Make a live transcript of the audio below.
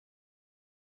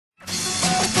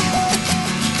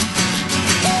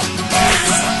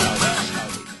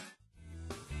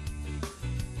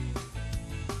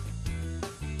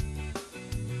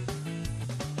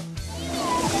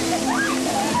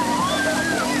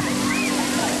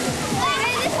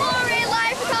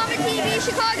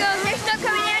Chicago. Next up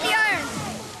coming, Andy Irons.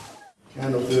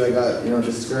 Handle food, I got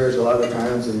discouraged a lot of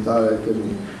times and thought I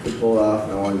couldn't pull it off,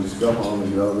 and I wanted to just go home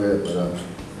and get over it. But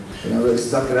I really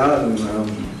stuck it out, and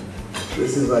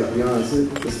this is like, this is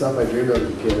the stuff I dreamed of as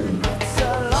a kid. It's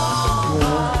a long,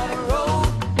 hard road.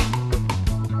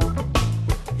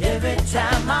 Every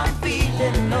time I'm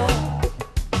feeling low,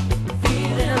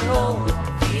 feeling low,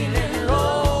 feeling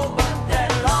low, but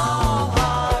that long,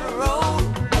 hard road,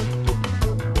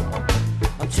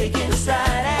 I'm taking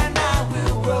stride and I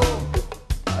will roll.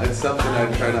 It's something I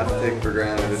try not to take for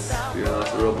granted. It's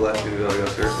it's a real blessing to be able to go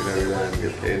surfing every day and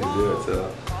get paid to do it. So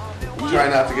try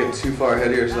not to get too far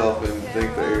ahead of yourself and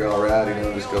think that you're all rad.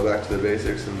 Just go back to the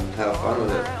basics and have fun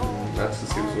with it. And that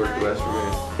seems to work the best for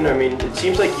me. I mean, it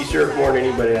seems like you surf more than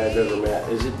anybody I've ever met.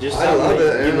 Is it just I love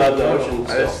it. You love the ocean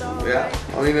still? Yeah.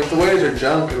 I mean, if the waves are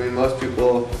junk, most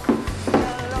people,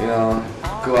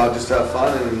 go out just to have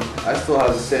fun, and I still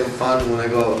have the same fun when I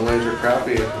go out when the waves are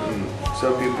crappy. And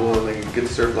some people, when they get to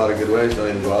surf a lot of good waves, don't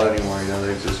even go out anymore.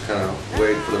 They just kind of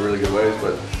wait for the really good waves.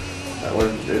 But when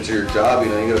it's your job,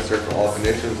 you got to surf for all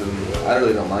conditions, and I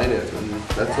really don't mind it. And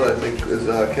that's what I think has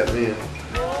kept me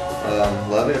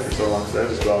loving it for so long. So I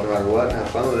just go out no matter what and have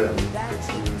fun with it. And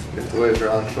if the waves are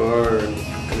on shore and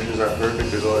conditions aren't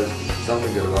perfect, there's always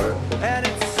something good about it. And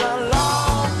it's a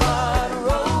long, hard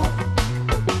road.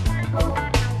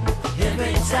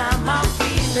 Every time I'm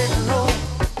feeling low,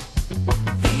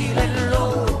 feeling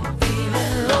low,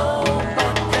 feeling low,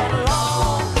 but that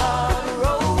long, hard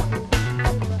road,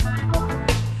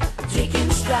 taking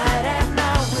stride and I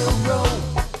will grow.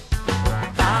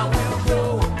 I will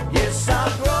grow, yes I'll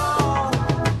grow.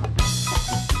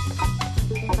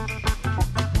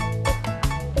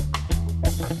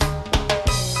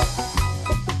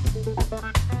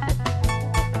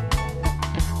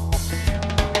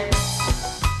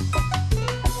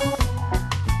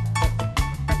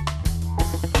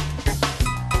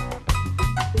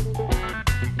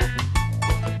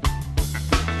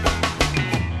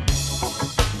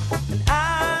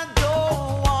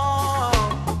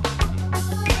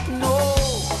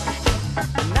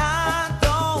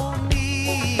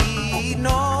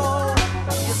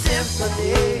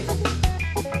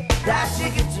 That you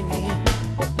give to me,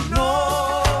 no,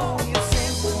 your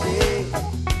sympathy,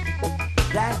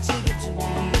 that you give to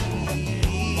me.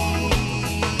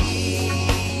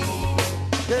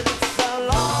 But it's a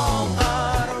long,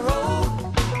 hard road.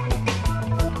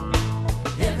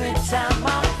 Every time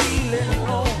I'm feeling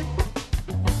low,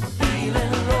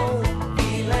 feeling low,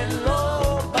 feeling low,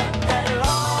 but that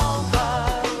long,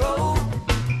 hard road,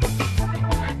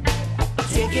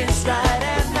 taking stride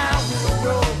and I will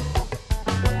grow.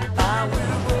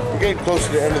 Getting close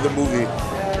to the end of the movie.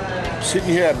 Sitting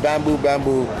here at Bamboo,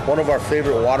 one of our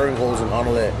favorite watering holes in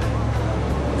Honolulu.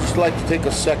 Just like to take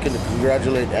a second to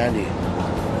congratulate Andy.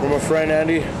 From a friend,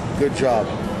 Andy, good job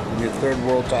on your third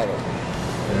world title.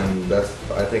 And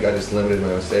I think I just limited my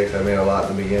mistakes. I made a lot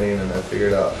in the beginning, and I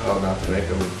figured out how not to make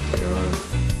them.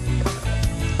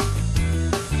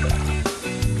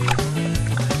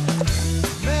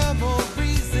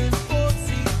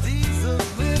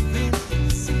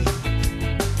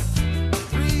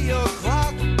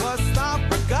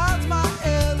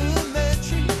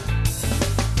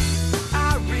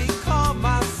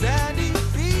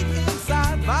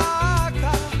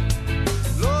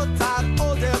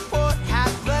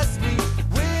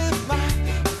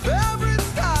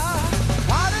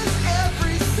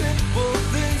 Simple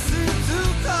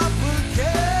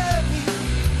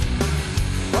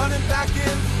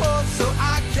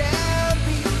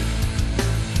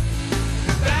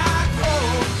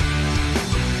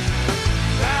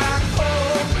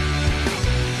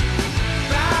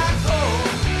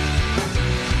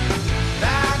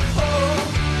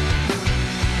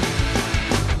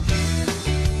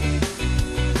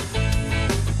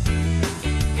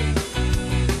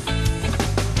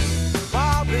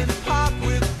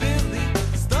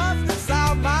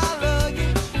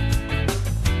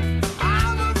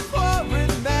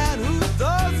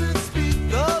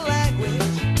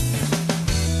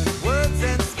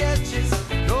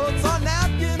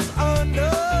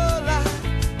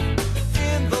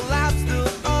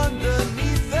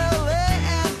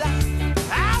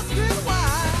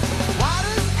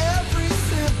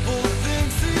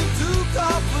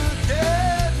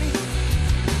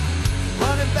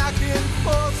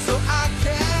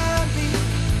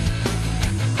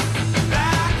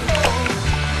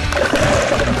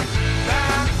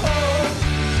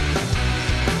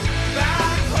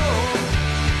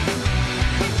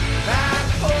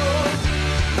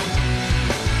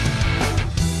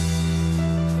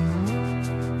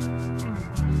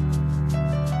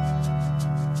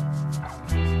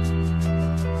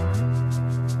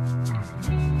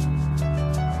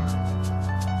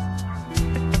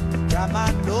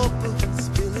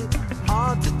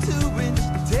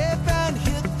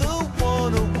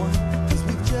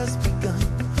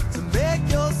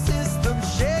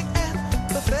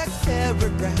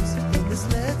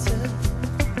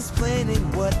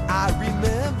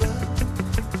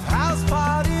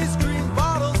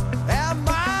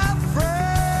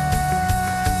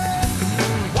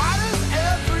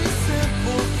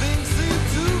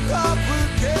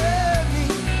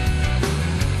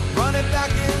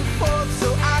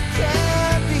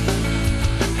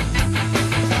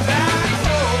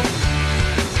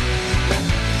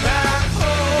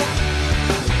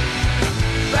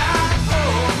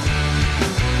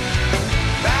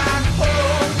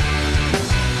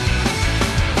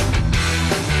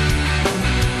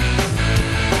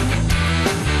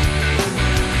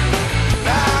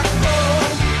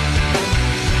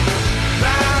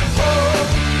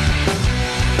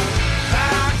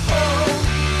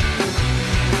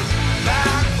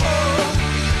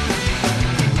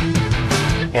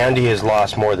Andy has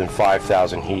lost more than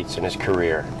 5,000 heats in his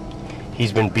career.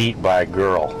 He's been beat by a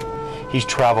girl. He's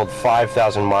traveled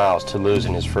 5,000 miles to lose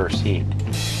in his first heat.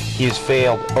 He has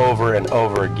failed over and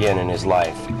over again in his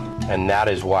life, and that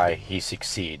is why he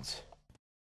succeeds.